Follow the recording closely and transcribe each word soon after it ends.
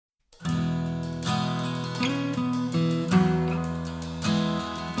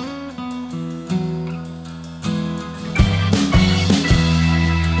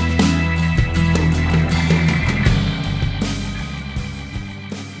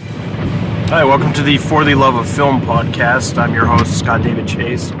Hi, welcome to the For the Love of Film podcast. I'm your host, Scott David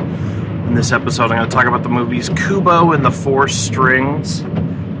Chase. In this episode, I'm going to talk about the movies Kubo and the Four Strings,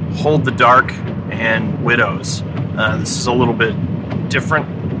 Hold the Dark, and Widows. This is a little bit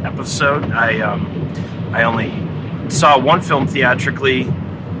different episode. I only saw one film theatrically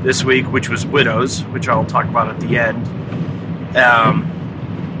this week, which was Widows, which I'll talk about at the end.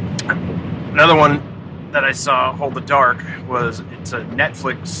 Another one that I saw, Hold the Dark, it's a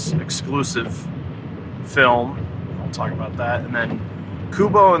Netflix exclusive film. I'll talk about that. And then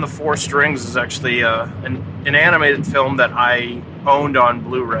Kubo and the Four Strings is actually an animated film that I owned on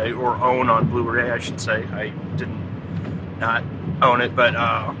Blu-ray, or own on Blu-ray, I should say. I didn't not own it, but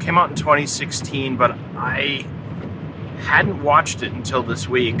came out in 2016, but I hadn't watched it until this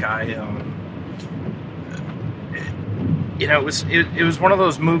week. It was one of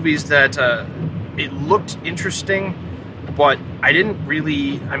those movies that it looked interesting, but I didn't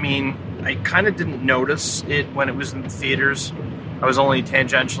really, I kind of didn't notice it when it was in the theaters. I was only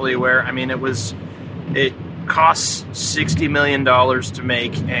tangentially aware. It cost $60 million to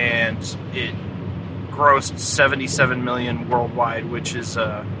make, and it grossed $77 million worldwide, which is,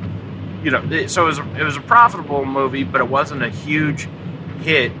 so it was a profitable movie, but it wasn't a huge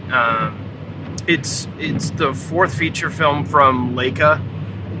hit. It's the fourth feature film from Leica,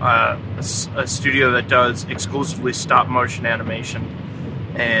 a studio that does exclusively stop-motion animation.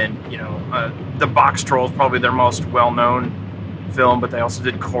 And, The Box Trolls is probably their most well-known film, but they also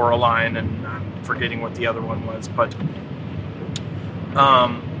did Coraline, and I'm forgetting what the other one was. But,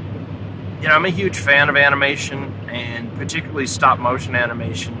 I'm a huge fan of animation, and particularly stop-motion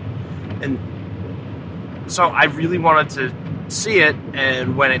animation. And so I really wanted to see it,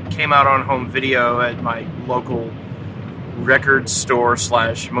 and when it came out on home video at my local record store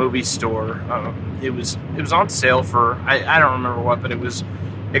 / movie store, it was on sale for I don't remember what, but it was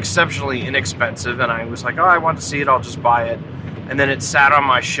exceptionally inexpensive, and I was like, I want to see it, I'll just buy it. And then it sat on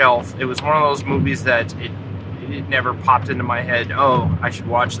my shelf. It was one of those movies that it never popped into my head, I should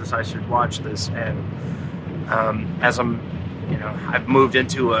watch this. And as I've moved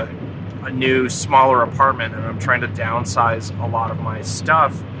into a new, smaller apartment, and I'm trying to downsize a lot of my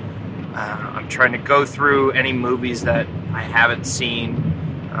stuff. I'm trying to go through any movies that I haven't seen.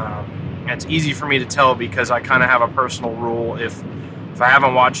 And it's easy for me to tell because I kind of have a personal rule. If I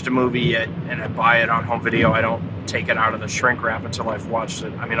haven't watched a movie yet and I buy it on home video, I don't take it out of the shrink wrap until I've watched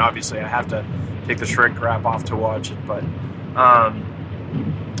it. Obviously I have to take the shrink wrap off to watch it, but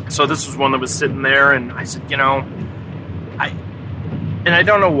so this was one that was sitting there, and I said, I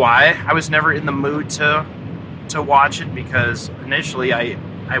don't know why I was never in the mood to watch it, because initially I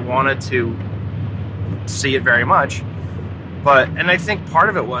wanted to see it very much, and I think part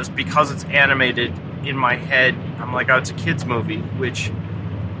of it was because it's animated. In my head, I'm like, it's a kid's movie, which,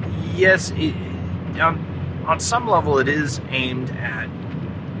 yes, on some level it is aimed at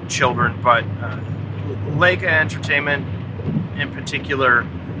children, but Leica Entertainment in particular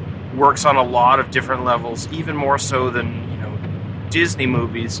works on a lot of different levels, even more so than Disney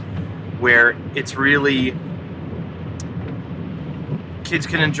movies, where it's really kids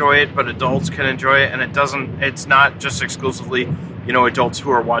can enjoy it, but adults can enjoy it, and it's not just exclusively adults who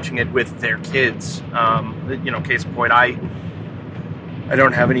are watching it with their kids. Case in point, I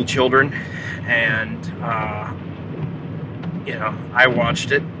don't have any children, and I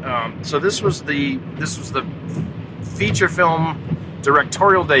watched it. So this was the feature film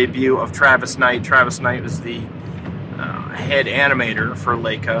directorial debut of Travis Knight. Travis Knight was the head animator for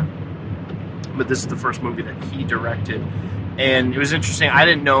Leica, but this is the first movie that he directed. And it was interesting, I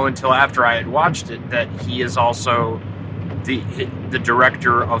didn't know until after I had watched it that he is also the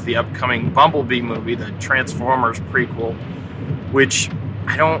director of the upcoming Bumblebee movie, the Transformers prequel, which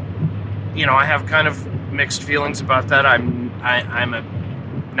I have kind of mixed feelings about that. I'm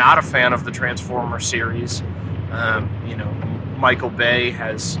not a fan of the Transformers series. Michael Bay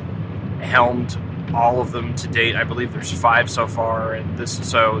has helmed all of them to date. I believe there's 5 so far, and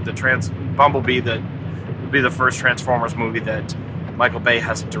Bumblebee that would be the first Transformers movie that Michael Bay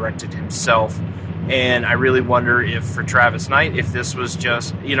hasn't directed himself. And I really wonder if for Travis Knight, if this was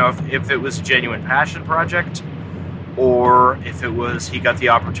just, if it was a genuine passion project, or if he got the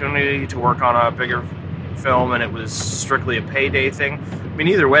opportunity to work on a bigger film and it was strictly a payday thing.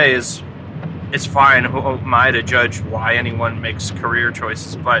 Either way it's fine. Who am I to judge why anyone makes career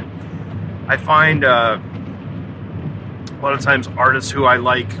choices? But I find a lot of times artists who I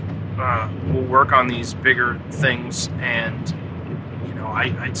like will work on these bigger things, and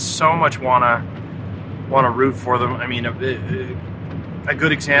I so much want to root for them. A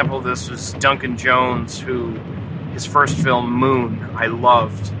good example of this was Duncan Jones, who his first film, Moon, I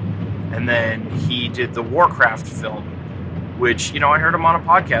loved. and then he did the Warcraft film, which, I heard him on a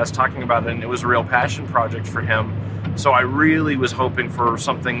podcast talking about it, and it was a real passion project for him. So I really was hoping for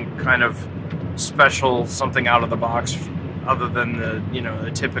something kind of special, something out of the box, other than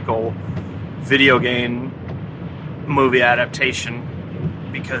the typical video game movie adaptation,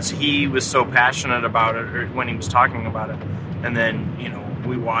 because he was so passionate about it when he was talking about it. And then,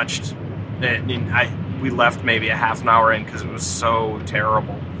 we watched it, and we left maybe a half an hour in because it was so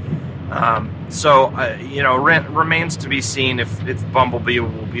terrible. Remains to be seen if Bumblebee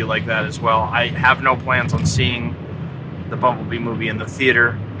will be like that as well. I have no plans on seeing the Bumblebee movie in the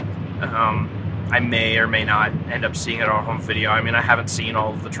theater. I may or may not end up seeing it on home video. I mean, I haven't seen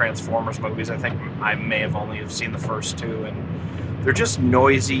all of the Transformers movies. I think I may have only seen the first two, and they're just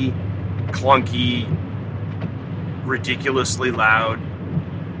noisy, clunky, ridiculously loud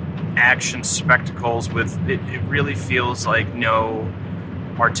action spectacles with it really feels like no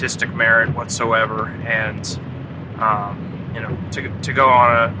artistic merit whatsoever. And to go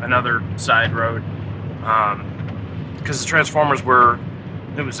on another side road, because the Transformers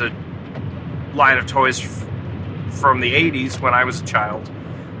it was a line of toys from the 80s when I was a child,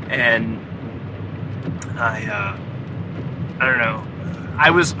 and I don't know, I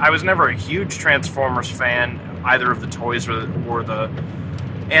was never a huge Transformers fan, either of the toys or the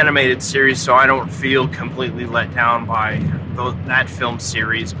animated series, so I don't feel completely let down by that film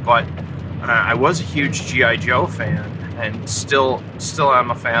series. But I was a huge G.I. Joe fan, and still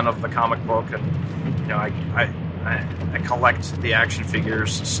am a fan of the comic book, and I collect the action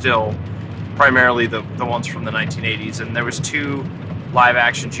figures still, primarily the ones from the 1980s. And there was 2 live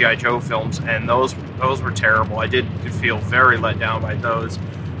action G.I. Joe films, and those were terrible. I did feel very let down by those.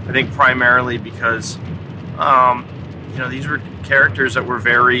 I think primarily because these were characters that were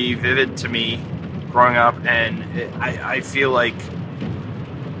very vivid to me growing up, and I feel like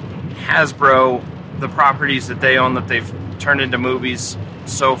Hasbro, the properties that they own that they've turned into movies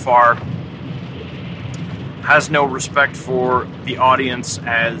so far, has no respect for the audience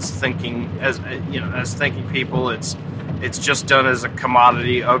as thinking people. It's just done as a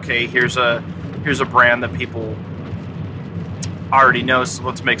commodity. Okay, here's a brand that people already know, so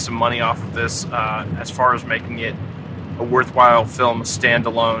let's make some money off of this. As far as making it a worthwhile film, a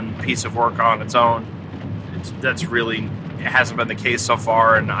standalone piece of work on its own, it hasn't been the case so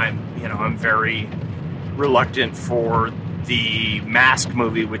far. And I'm very reluctant for the Mask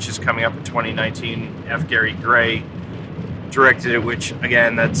movie, which is coming up in 2019. F. Gary Gray directed it, which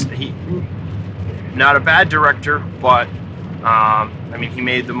again, he not a bad director, but he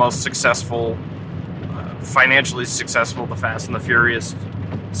made the most successful, financially successful, the Fast and the Furious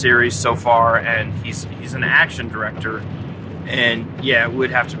series so far, and he's an action director, and yeah, it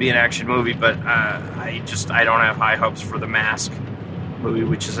would have to be an action movie, but I don't have high hopes for the Mask movie,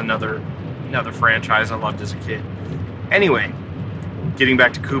 which is another franchise I loved as a kid. Anyway, getting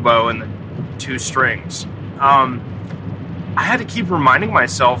back to Kubo and the 2 strings, I had to keep reminding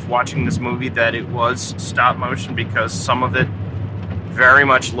myself watching this movie that it was stop motion, because some of it very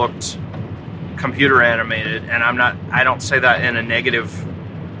much looked computer animated, and I don't say that in a negative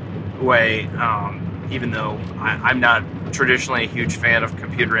way, even though I'm not traditionally a huge fan of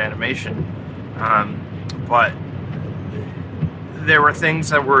computer animation, but there were things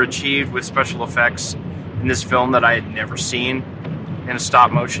that were achieved with special effects in this film that I had never seen in a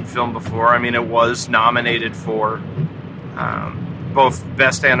stop motion film before. I mean, it was nominated for both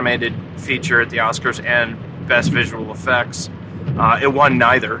Best Animated Feature at the Oscars and Best Visual Effects. It won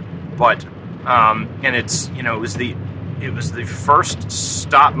neither, but and it was the first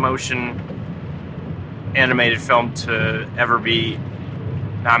stop motion animated film to ever be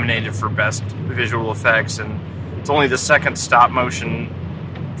nominated for Best Visual Effects, and it's only the second stop motion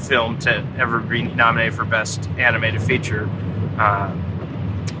film to ever be nominated for Best Animated Feature,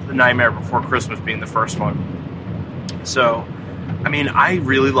 The Nightmare Before Christmas being the first one. So, I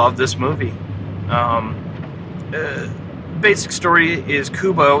really love this movie. Basic story is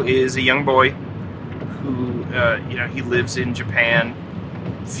Kubo is a young boy who, he lives in Japan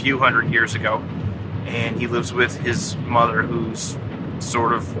a few hundred years ago, and he lives with his mother, who's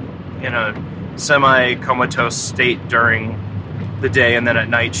sort of in a semi-comatose state during the day, and then at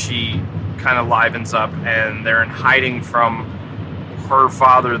night she kind of livens up, and they're in hiding from her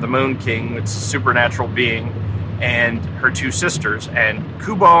father, the Moon King, which is a supernatural being, and her 2 sisters. And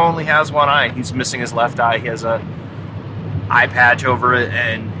Kubo only has one eye. He's missing his left eye. He has a eye patch over it,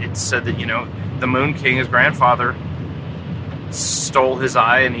 and it's said that, the Moon King, his grandfather, stole his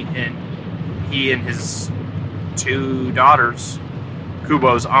eye, and he and his 2 daughters,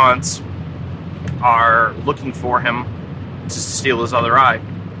 Kubo's aunts, are looking for him to steal his other eye.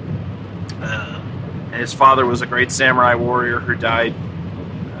 And his father was a great samurai warrior who died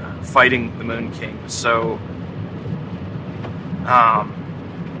fighting the Moon King. So,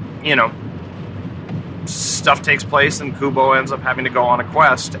 you know, stuff takes place, and Kubo ends up having to go on a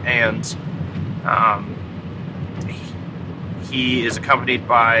quest, and he is accompanied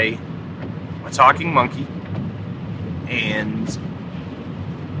by a talking monkey, and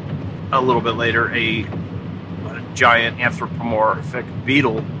a little bit later a giant anthropomorphic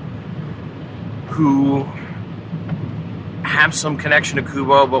beetle who have some connection to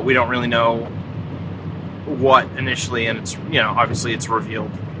Kubo, but we don't really know what initially, and it's, you know, obviously it's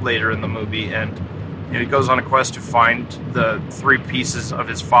revealed later in the movie. And you know, he goes on a quest to find the 3 pieces of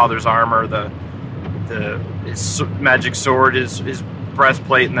his father's armor, his magic sword, his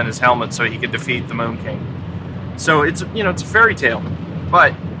breastplate, and then his helmet, so he could defeat the Moon King. So it's, you know, it's a fairy tale,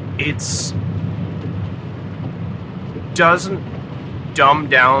 but it's doesn't dumb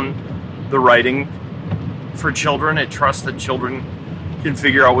down the writing for children. It trusts that children can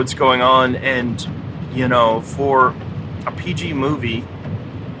figure out what's going on, and you know, for a PG movie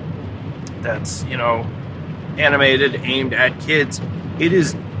that's, you know, animated, aimed at kids, it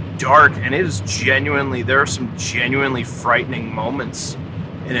is dark, and it is genuinely, there are some genuinely frightening moments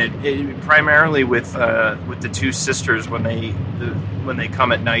in it primarily with the 2 sisters when they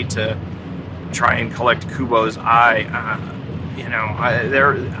come at night to try and collect Kubo's eye. You know,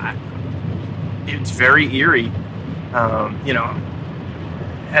 it's very eerie. You know,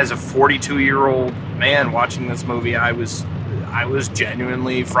 as a 42-year-old man watching this movie, I was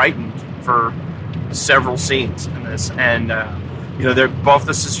genuinely frightened for several scenes in this. And you know, both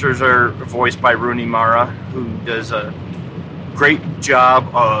the sisters are voiced by Rooney Mara, who does a great job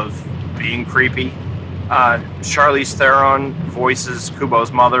of being creepy. Charlize Theron voices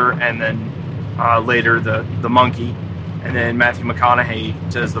Kubo's mother, and then later the monkey. And then Matthew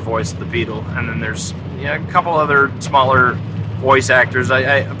McConaughey does the voice of the beetle. And then there's, you know, a couple other smaller voice actors.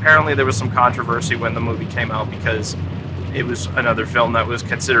 Apparently there was some controversy when the movie came out because it was another film that was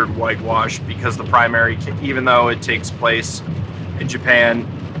considered whitewashed, because the primary, even though it takes place in Japan,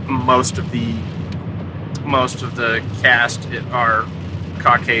 most of the cast are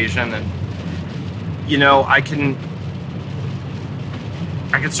Caucasian. And you know, I can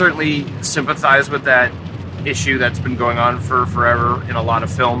certainly sympathize with that issue that's been going on for forever in a lot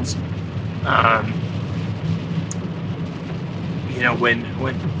of films. You know, when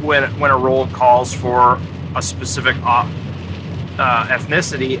a role calls for a specific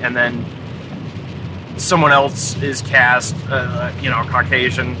ethnicity, and then someone else is cast, you know,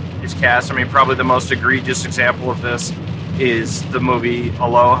 Caucasian is cast. I mean, probably the most egregious example of this is the movie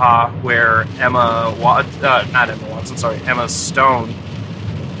Aloha, where Emma Stone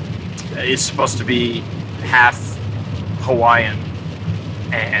is supposed to be half Hawaiian,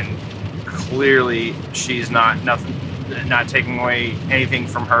 and clearly she's not taking away anything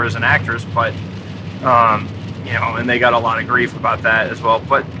from her as an actress, but you know, and they got a lot of grief about that as well.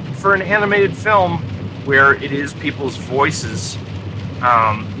 But for an animated film where it is people's voices,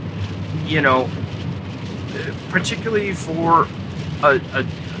 you know, particularly for a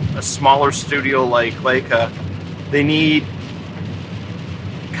smaller studio like Leica, they need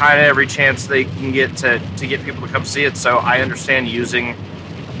kind of every chance they can get to get people to come see it. So I understand using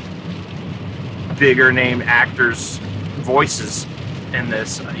bigger name actors' voices in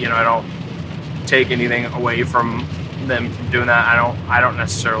this. You know, I don't take anything away from them from doing that. I don't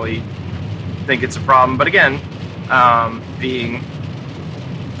necessarily think it's a problem. But again, being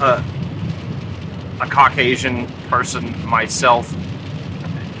a Caucasian person myself,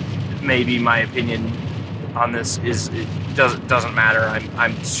 maybe my opinion on this doesn't matter.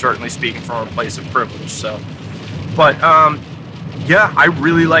 I'm certainly speaking from a place of privilege. So, but yeah, I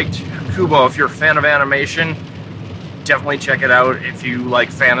really liked Kubo. If you're a fan of animation, definitely check it out. If you like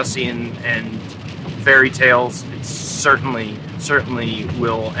fantasy and fairy tales, it certainly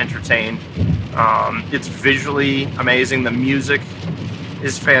will entertain. It's visually amazing. The music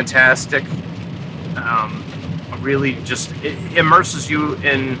is fantastic. Really just it immerses you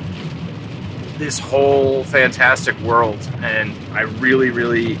in this whole fantastic world, and I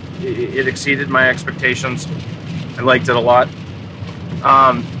really it exceeded my expectations. I liked it a lot.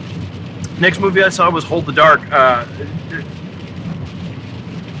 Next movie I saw was Hold the Dark.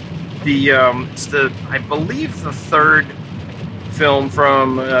 It's I believe the 3rd film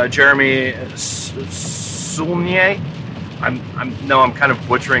from Jeremy Saulnier. I'm kind of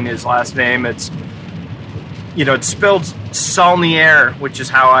butchering his last name. It's, you know, it's spelled Saulnier, which is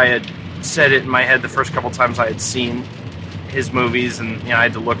how I had said it in my head the first couple times I had seen his movies, and you know, I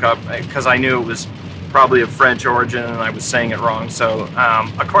had to look up because I knew it was probably of French origin, and I was saying it wrong. So,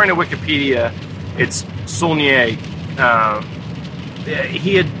 according to Wikipedia, it's Saulnier.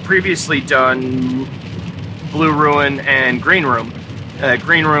 He had previously done Blue Ruin and Green Room.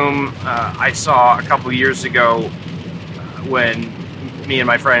 Green Room I saw a couple years ago when me and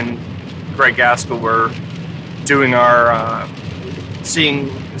my friend Greg Gaskell were doing our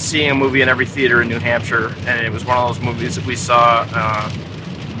seeing a movie in every theater in New Hampshire, and it was one of those movies that we saw.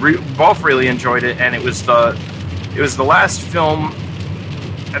 Both really enjoyed it, and it was the last film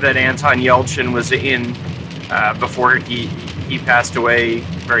that Anton Yelchin was in before he passed away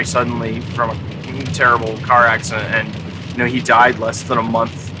very suddenly from a terrible car accident, and he died less than a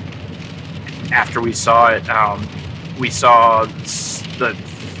month after we saw it. We saw the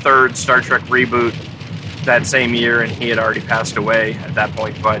third Star Trek reboot that same year, and he had already passed away at that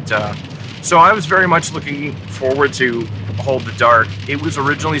point. But so I was very much looking forward to Hold the Dark. It was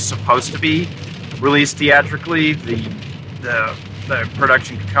originally supposed to be released theatrically. The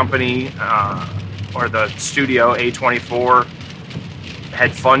production company or the studio A24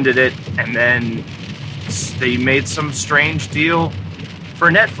 had funded it, and then they made some strange deal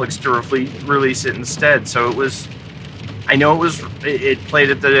for Netflix to release it instead. So it was. I know it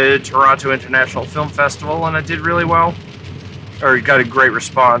played at the Toronto International Film Festival, and it did really well, or it got a great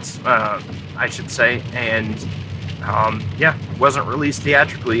response, I should say. And it wasn't released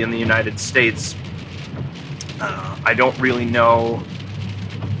theatrically in the United States. I don't really know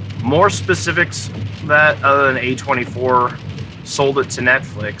more specifics that other than A24 sold it to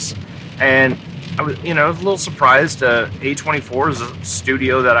Netflix, and I was, a little surprised. A24 is a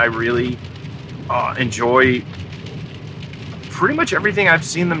studio that I really enjoy. Pretty much everything I've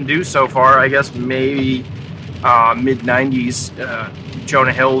seen them do so far. I guess maybe mid-90s,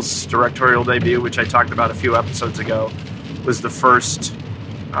 Jonah Hill's directorial debut, which I talked about a few episodes ago, was the first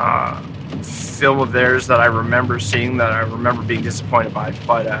film of theirs that I remember seeing that I remember being disappointed by.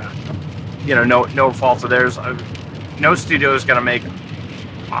 But, no fault of theirs. No studio is going to make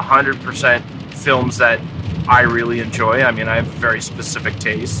 100% films that I really enjoy. I mean, I have very specific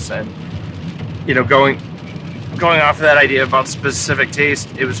tastes, and, going off of that idea about specific taste,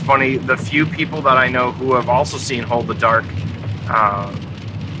 it was funny. The few people that I know who have also seen Hold the Dark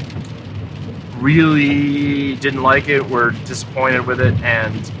really didn't like it, were disappointed with it,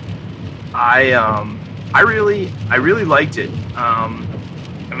 and I really liked it. I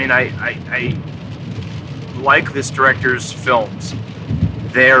like this director's films.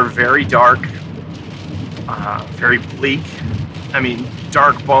 They're very dark, very bleak. I mean,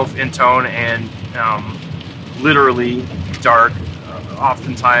 dark both in tone and literally dark.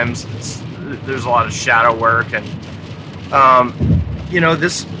 Oftentimes there's a lot of shadow work, and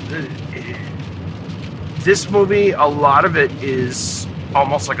this movie, a lot of it is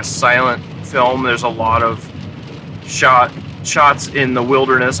almost like a silent film. There's a lot of shots in the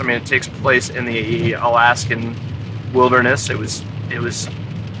wilderness. I mean, it takes place in the Alaskan wilderness. It was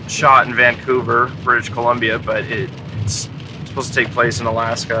shot in Vancouver, British Columbia, but it's supposed to take place in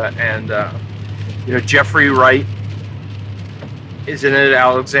Alaska. And Jeffrey Wright is in it,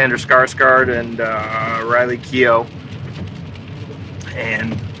 Alexander Skarsgård and Riley Keough,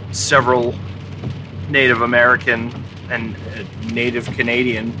 and several Native American and Native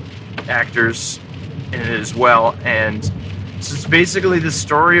Canadian actors in it as well. And so it's basically the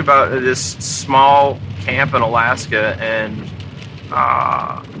story about this small camp in Alaska, and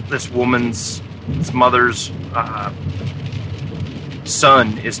this mother's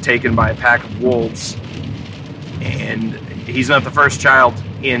son is taken by a pack of wolves, and he's not the first child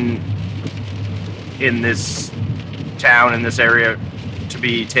in this town, in this area, to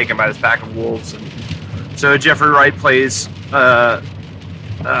be taken by this pack of wolves. And so Jeffrey Wright plays an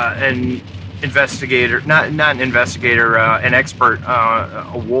investigator, not an investigator, an expert,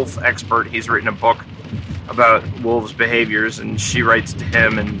 a wolf expert. He's written a book about wolves' behaviors, and she writes to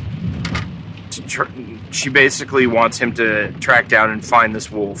him, and she basically wants him to track down and find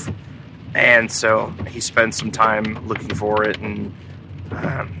this wolf. And so he spends some time looking for it, and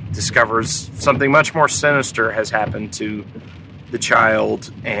discovers something much more sinister has happened to the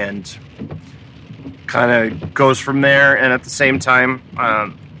child, and kind of goes from there. And at the same time,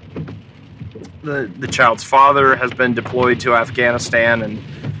 the child's father has been deployed to Afghanistan, and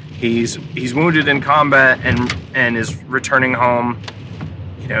he's wounded in combat and is returning home.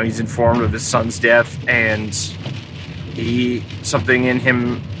 He's informed of his son's death, and something in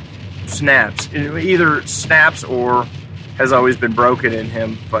him snaps. It either snaps or has always been broken in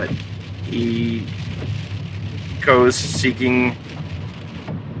him, but he goes seeking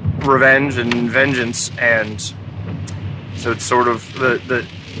revenge and vengeance. And so it's sort of the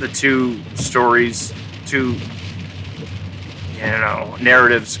two stories two,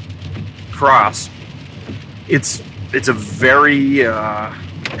 narratives cross, it's a very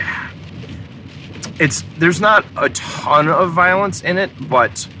there's not a ton of violence in it,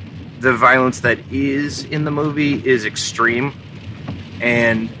 but the violence that is in the movie is extreme,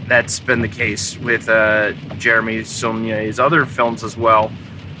 and that's been the case with Jeremy Saulnier's other films as well.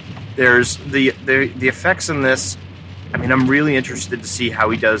 There's the effects in this. I mean, I'm really interested to see how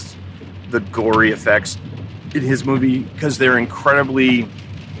he does the gory effects in his movie, because they're incredibly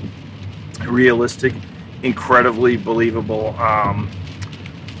realistic, incredibly believable.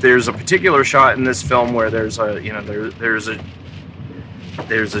 There's a particular shot in this film where there's a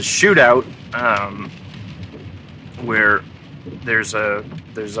shootout where there's a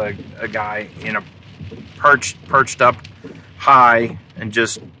guy in a perched up high and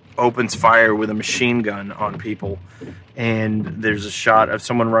just opens fire with a machine gun on people, and there's a shot of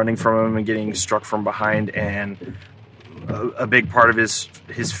someone running from him and getting struck from behind, and a big part of his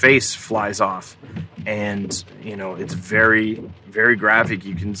face flies off, and it's very, very graphic.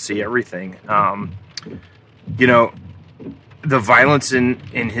 You can see everything. The violence in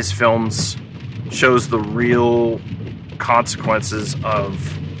his films shows the real consequences of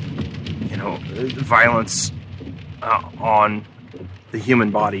violence on the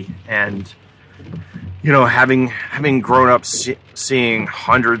human body, and having grown up seeing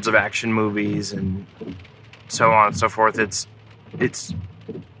hundreds of action movies and so on and so forth, it's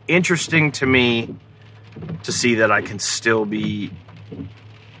interesting to me to see that I can still be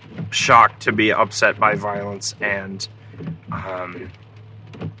shocked, to be upset by violence, and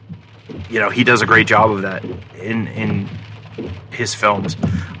he does a great job of that in his films.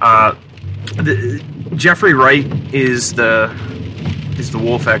 Jeffrey Wright is the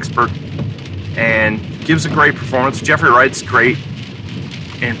wolf expert and gives a great performance. Jeffrey Wright's great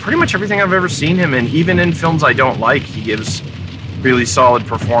in pretty much everything I've ever seen him in. Even in films I don't like, he gives really solid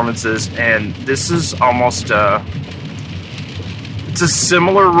performances, and this is almost it's a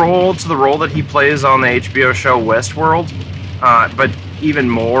similar role to the role that he plays on the HBO show Westworld, but even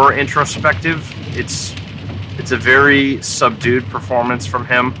more introspective. It's a very subdued performance from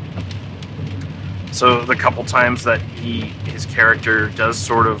him. So the couple times that his character does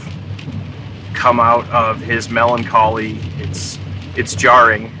sort of come out of his melancholy, it's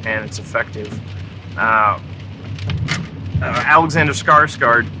jarring and it's effective. Alexander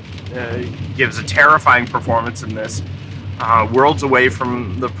Skarsgård gives a terrifying performance in this, worlds away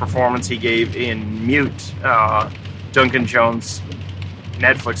from the performance he gave in Mute, Duncan Jones'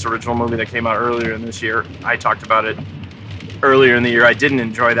 Netflix original movie that came out earlier in this year. I talked about it earlier in the year. I didn't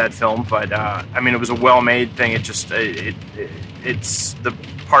enjoy that film, but it was a well-made thing. It's the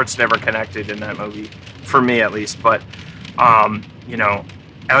parts never connected in that movie, for me at least. But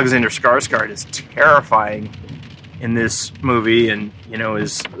Alexander Skarsgård is terrifying in this movie, and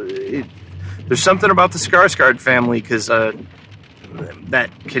there's something about the Skarsgård family, because that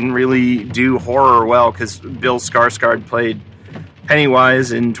can really do horror well, because Bill Skarsgård played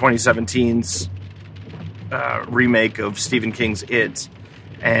Pennywise in 2017's remake of Stephen King's It,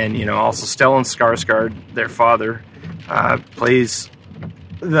 and also Stellan Skarsgård, their father, plays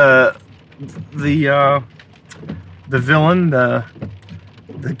the villain, the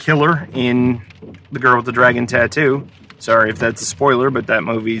killer in The Girl with the Dragon Tattoo. Sorry if that's a spoiler, but that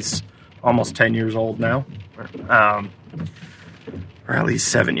movie's almost 10 years old now, or at least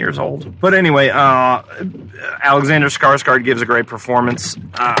 7 years old. But anyway, Alexander Skarsgård gives a great performance.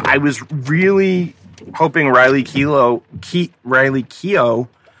 I was really hoping Riley Keough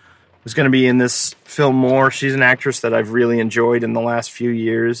was going to be in this film more. She's an actress that I've really enjoyed in the last few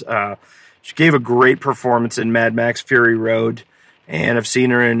years. She gave a great performance in Mad Max Fury Road, and I've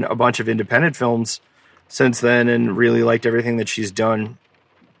seen her in a bunch of independent films since then and really liked everything that she's done.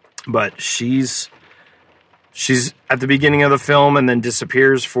 But she's at the beginning of the film and then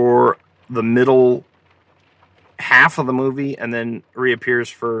disappears for the middle half of the movie, and then reappears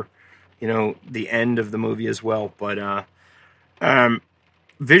for the end of the movie as well. But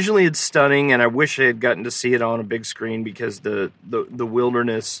visually it's stunning, and I wish I had gotten to see it on a big screen, because the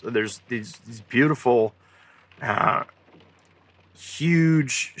wilderness, there's these beautiful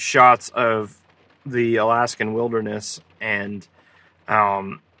huge shots of the Alaskan wilderness, and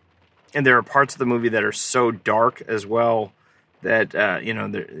there are parts of the movie that are so dark as well that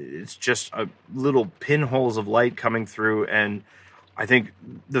it's just little pinholes of light coming through, and I think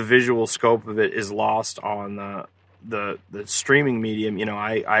the visual scope of it is lost on the streaming medium. When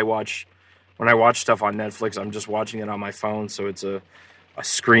I watch stuff on Netflix, I'm just watching it on my phone, so it's a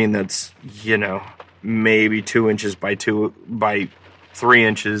screen that's maybe 2 inches by 3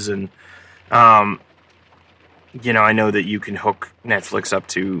 inches, and I know that you can hook Netflix up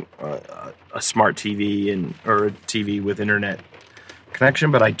to a smart TV or a TV with internet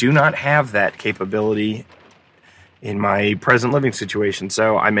connection, but I do not have that capability in my present living situation,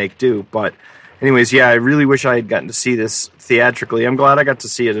 so I make do. But anyways, yeah, I really wish I had gotten to see this theatrically. I'm glad I got to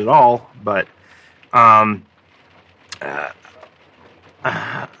see it at all, but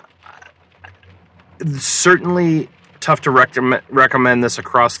certainly tough to recommend this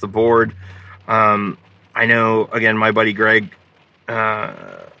across the board. I know, again, my buddy Greg,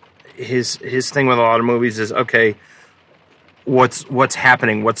 his thing with a lot of movies is, okay, what's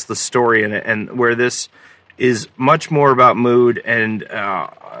happening? What's the story in it? And where this is much more about mood and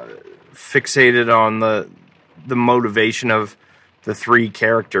fixated on the motivation of the three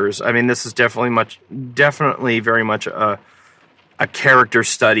characters. I mean, this is definitely very much a character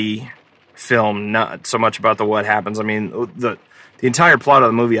study film, not so much about the what happens. I mean, the entire plot of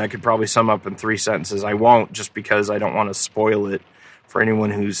the movie I could probably sum up in 3 sentences. I won't, just because I don't want to spoil it for anyone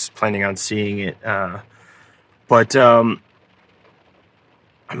who's planning on seeing it. But I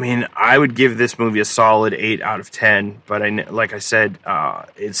mean, I would give this movie a solid 8 out of 10. But like I said,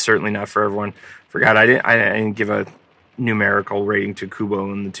 it's certainly not for everyone. Forgot I didn't give a numerical rating to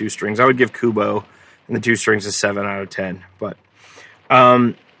Kubo and the Two Strings. I would give Kubo and the Two Strings a 7 out of 10. But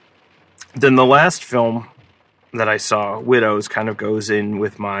then the last film that I saw, Widows, kind of goes in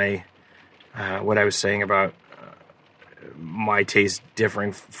with my what I was saying about my taste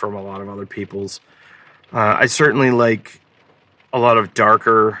differing from a lot of other people's. I certainly like a lot of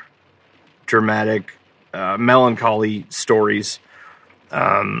darker, dramatic, melancholy stories.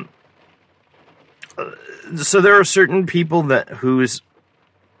 So there are certain people whose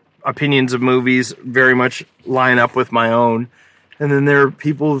opinions of movies very much line up with my own, and then there are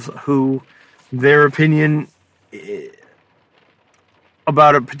people who their opinion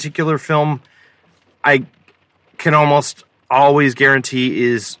about a particular film I can almost always guarantee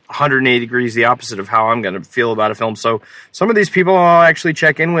is 180 degrees the opposite of how I'm going to feel about a film. So some of these people I'll actually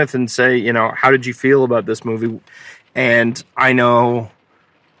check in with and say, how did you feel about this movie? And I know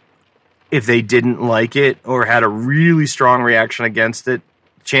if they didn't like it or had a really strong reaction against it,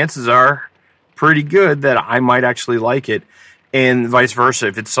 chances are pretty good that I might actually like it. And vice versa.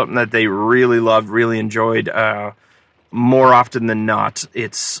 If it's something that they really loved, really enjoyed, more often than not,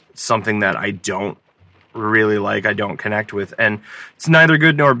 it's something that I don't really like, I don't connect with. And it's neither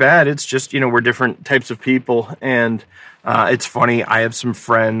good nor bad. It's just, we're different types of people. And it's funny, I have some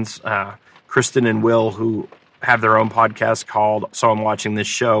friends, Kristen and Will, who have their own podcast called So I'm Watching This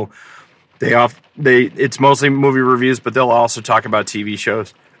Show. It's mostly movie reviews, but they'll also talk about TV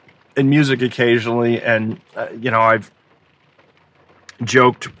shows and music occasionally. And, I've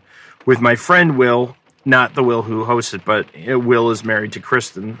joked with my friend Will, not the Will who hosts it, but Will is married to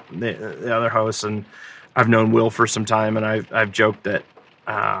Kristen, the other host, and I've known Will for some time, and I've joked that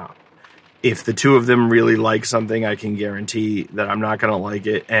if the two of them really like something, I can guarantee that I'm not going to like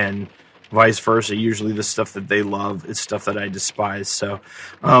it, and vice versa. Usually the stuff that they love is stuff that I despise. So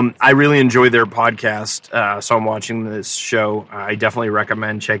I really enjoy their podcast, so I'm watching this show. I definitely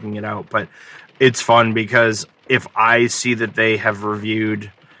recommend checking it out, but it's fun because if I see that they have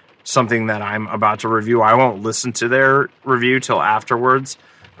reviewed something that I'm about to review, I won't listen to their review till afterwards.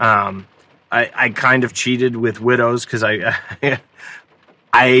 I kind of cheated with Widows because I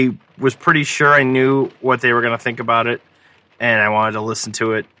was pretty sure I knew what they were going to think about it, and I wanted to listen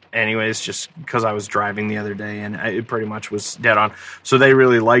to it anyways, just because I was driving the other day, and it pretty much was dead on. So they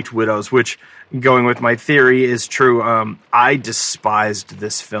really liked Widows, which, going with my theory, is true. I despised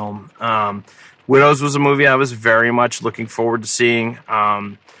this film. Widows was a movie I was very much looking forward to seeing.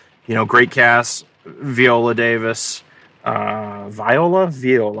 Great cast, Viola Davis, Viola,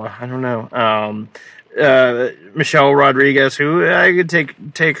 I don't know. Michelle Rodriguez, who I could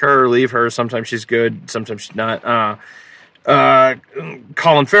take her or leave her. Sometimes she's good, sometimes she's not.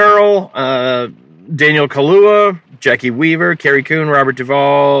 Colin Farrell, Daniel Kaluuya, Jackie Weaver, Carrie Coon, Robert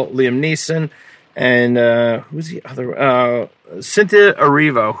Duvall, Liam Neeson, and who's the other? Cynthia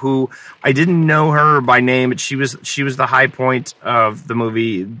Erivo, who I didn't know her by name, but she was the high point of the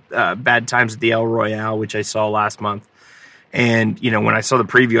movie Bad Times at the El Royale, which I saw last month. And when I saw the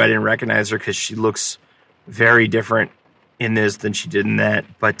preview, I didn't recognize her because she looks very different in this than she did in that.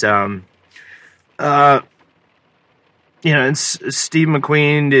 But and Steve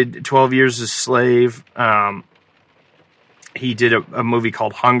McQueen did 12 Years a Slave. He did a movie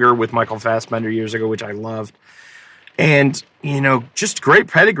called Hunger with Michael Fassbender years ago, which I loved. And, just great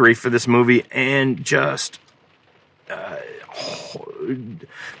pedigree for this movie. And just,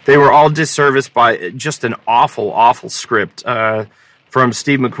 they were all disserviced by just an awful, awful script. from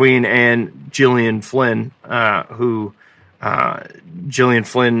Steve McQueen and Gillian Flynn, Gillian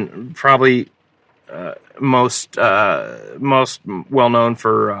Flynn probably most well known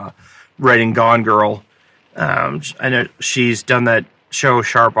for writing Gone Girl. I know she's done that show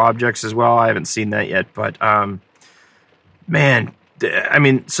Sharp Objects as well. I haven't seen that yet, but man, I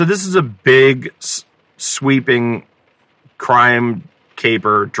mean, so this is a big sweeping crime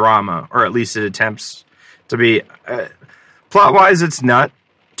caper drama, or at least it attempts to be. Plot wise, it's not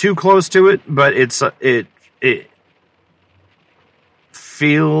too close to it, but it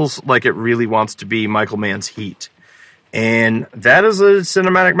feels like it really wants to be Michael Mann's Heat. And that is a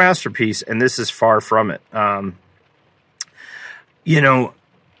cinematic masterpiece, and this is far from it.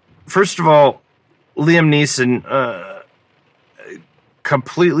 First of all, Liam Neeson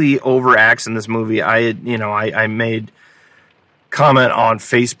completely overacts in this movie. I made comment on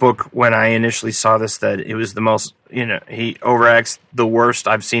Facebook when I initially saw this that it was the most, he overacts the worst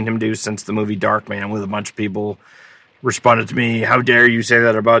I've seen him do since the movie Darkman, with a bunch of people responded to me, how dare you say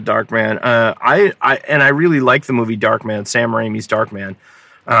that about Darkman? I really like the movie Darkman, Sam Raimi's Darkman,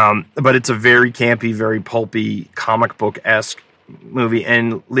 but it's a very campy, very pulpy, comic book-esque movie,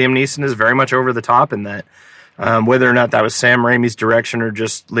 and Liam Neeson is very much over the top in that. Whether or not that was Sam Raimi's direction or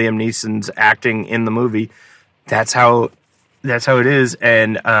just Liam Neeson's acting in the movie, that's how it is,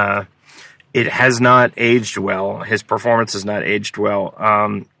 and it has not aged well. His performance has not aged well.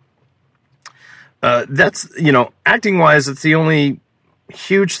 That's, acting wise, it's the only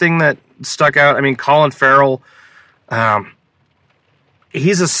huge thing that stuck out. I mean, Colin Farrell,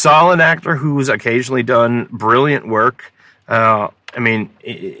 he's a solid actor who's occasionally done brilliant work.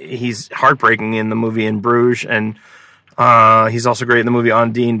 He's heartbreaking in the movie In Bruges, and he's also great in the movie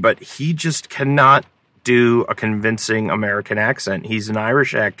Undine, but he just cannot do a convincing American accent. He's an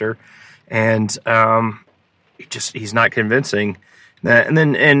Irish actor, and he's not convincing.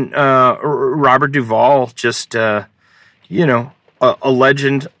 And Robert Duvall, just a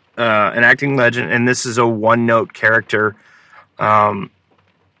legend, an acting legend, and this is a one-note character that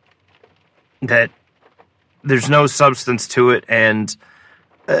there's no substance to it, and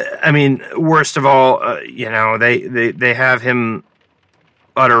worst of all, they have him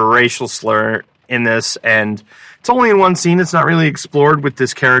utter a racial slur in this, and it's only in one scene. It's not really explored with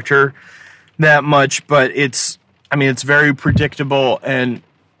this character that much, but it's very predictable, and,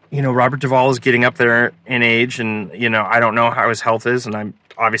 Robert Duvall is getting up there in age, and, I don't know how his health is, and I'm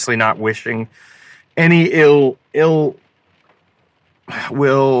obviously not wishing any ill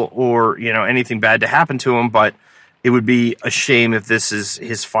will or, anything bad to happen to him, but it would be a shame if this is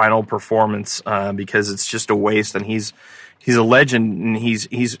his final performance, because it's just a waste, and he's a legend, and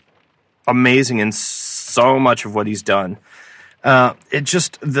he's amazing in so much of what he's done. The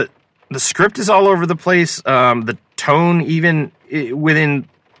script is all over the place. The tone, even within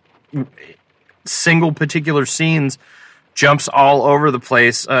single particular scenes, jumps all over the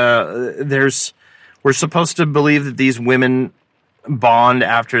place. We're supposed to believe that these women bond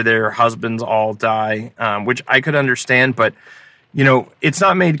after their husbands all die, which I could understand, but it's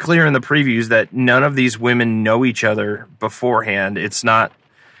not made clear in the previews that none of these women know each other beforehand. It's not,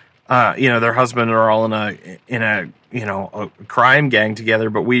 their husbands are all in a crime gang together,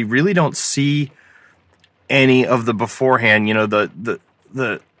 but we really don't see any of the beforehand.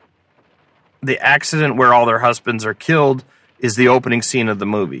 The accident where all their husbands are killed is the opening scene of the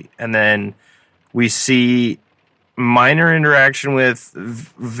movie, and then we see minor interaction with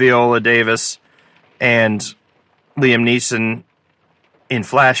Viola Davis and Liam Neeson in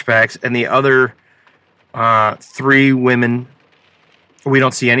flashbacks, and the other three women, we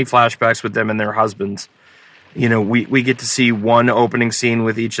don't see any flashbacks with them and their husbands. We get to see one opening scene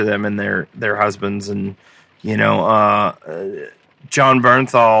with each of them and their husbands, and John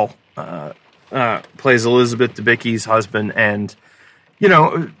Bernthal plays Elizabeth Debicki's husband, and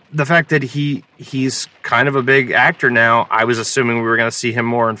the fact that he's kind of a big actor now, I was assuming we were going to see him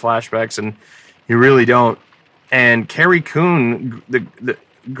more in flashbacks, and you really don't. And Carrie Coon, the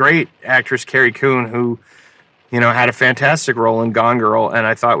great actress Carrie Coon, who had a fantastic role in Gone Girl, and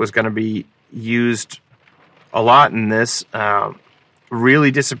I thought was going to be used a lot in this,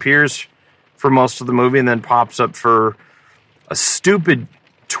 really disappears for most of the movie, and then pops up for a stupid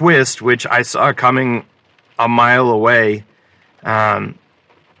twist, which I saw coming a mile away.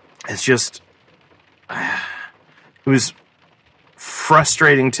 It's just, it was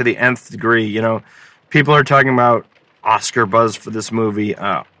frustrating to the nth degree. People are talking about Oscar buzz for this movie.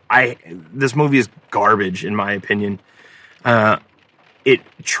 This movie is garbage, in my opinion. It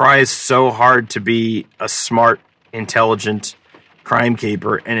tries so hard to be a smart, intelligent crime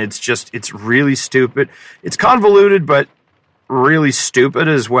caper, and it's really stupid. It's convoluted, but really stupid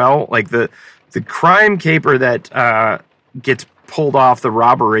as well. Like the crime caper that gets pulled off the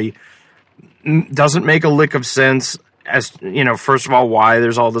robbery doesn't make a lick of sense. As you know, first of all, why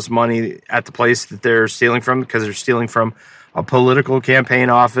there's all this money at the place that they're stealing from, because they're stealing from a political campaign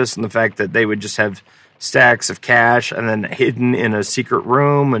office, and the fact that they would just have stacks of cash and then hidden in a secret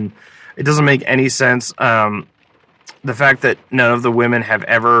room, and it doesn't make any sense. The fact that none of the women have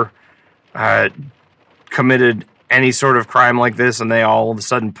ever committed any sort of crime like this, and they all of a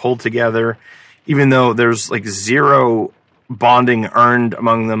sudden pull together, even though there's like zero bonding earned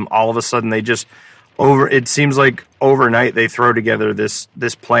among them, all of a sudden they just it seems like overnight they throw together this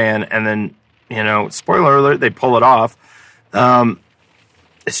plan, and then, you know, spoiler alert, they pull it off.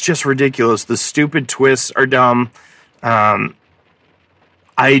 It's just ridiculous. The stupid twists are dumb. I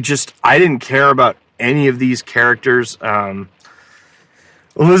didn't care about any of these characters.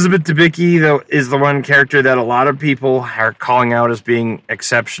 Elizabeth Debicki, though, is the one character that a lot of people are calling out as being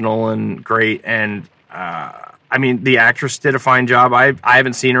exceptional and great. And, I mean, the actress did a fine job. I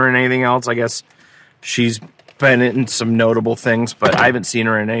haven't seen her in anything else. I guess she's been in some notable things, but I haven't seen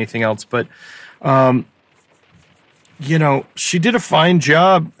her in anything else. But, you know, she did a fine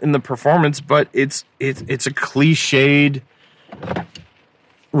job in the performance, but it's a cliched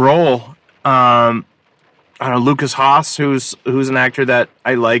role. I don't know, Lucas Haas, who's an actor that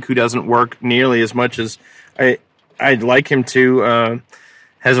I like, who doesn't work nearly as much as I'd like him to,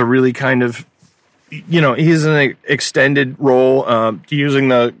 has a really kind of, you know, he's an extended role,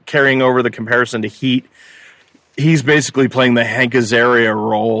 carrying over the comparison to Heat. He's basically playing the Hank Azaria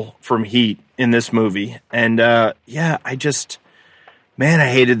role from Heat in this movie. And, I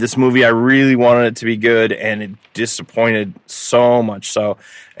hated this movie. I really wanted it to be good, and it disappointed so much so.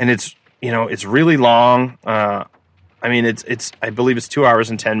 And it's really long. I believe it's 2 hours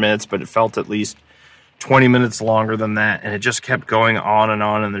and 10 minutes, but it felt at least 20 minutes longer than that. And it just kept going on.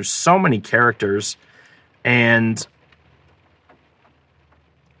 And there's so many characters. And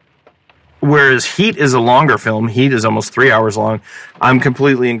whereas Heat is a longer film, Heat is almost 3 hours long, I'm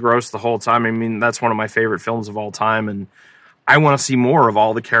completely engrossed the whole time. I mean, that's one of my favorite films of all time. And I want to see more of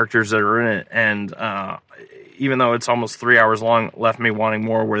all the characters that are in it. And, even though it's almost 3 hours long, left me wanting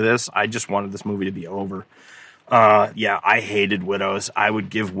more. Where I just wanted this movie to be over. I hated Widows. I would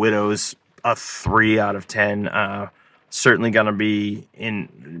give Widows a 3 out of 10. Certainly going to be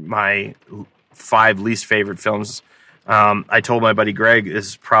in my 5 least favorite films. I told my buddy Greg, this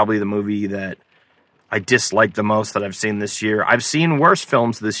is probably the movie that I dislike the most that I've seen this year. I've seen worse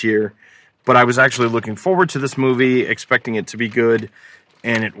films this year, but I was actually looking forward to this movie, expecting it to be good.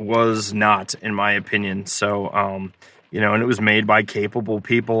 And it was not, in my opinion. So, and it was made by capable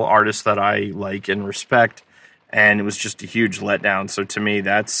people, artists that I like and respect, and it was just a huge letdown. So to me,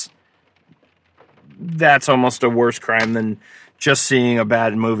 that's almost a worse crime than just seeing a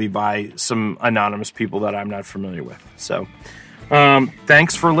bad movie by some anonymous people that I'm not familiar with. So,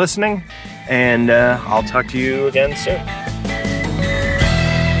 thanks for listening, and I'll talk to you again soon.